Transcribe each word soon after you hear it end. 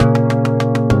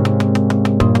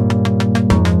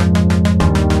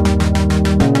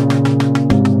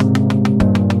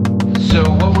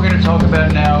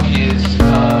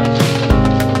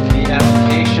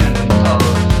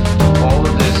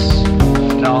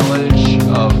knowledge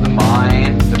of the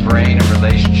mind, the brain, and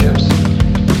relationships,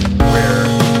 where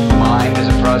the mind is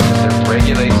a process that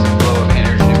regulates the flow of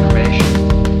energy and information.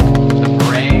 The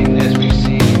brain, as we've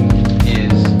seen,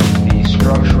 is the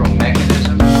structural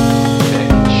mechanism that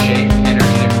can shape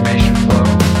energy and information flow.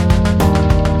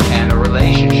 And a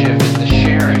relationship is the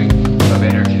sharing of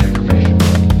energy and information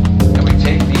flow. And we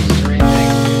take these three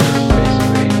things, these are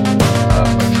basically a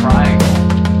triangle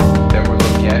that we're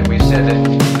looking at. We've said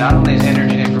that not only is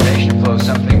energy and information flow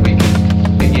something we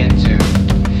can begin to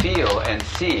feel and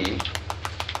see,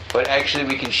 but actually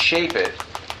we can shape it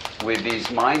with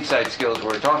these mind-side skills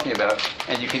we're talking about,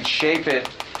 and you can shape it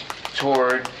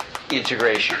toward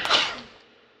integration.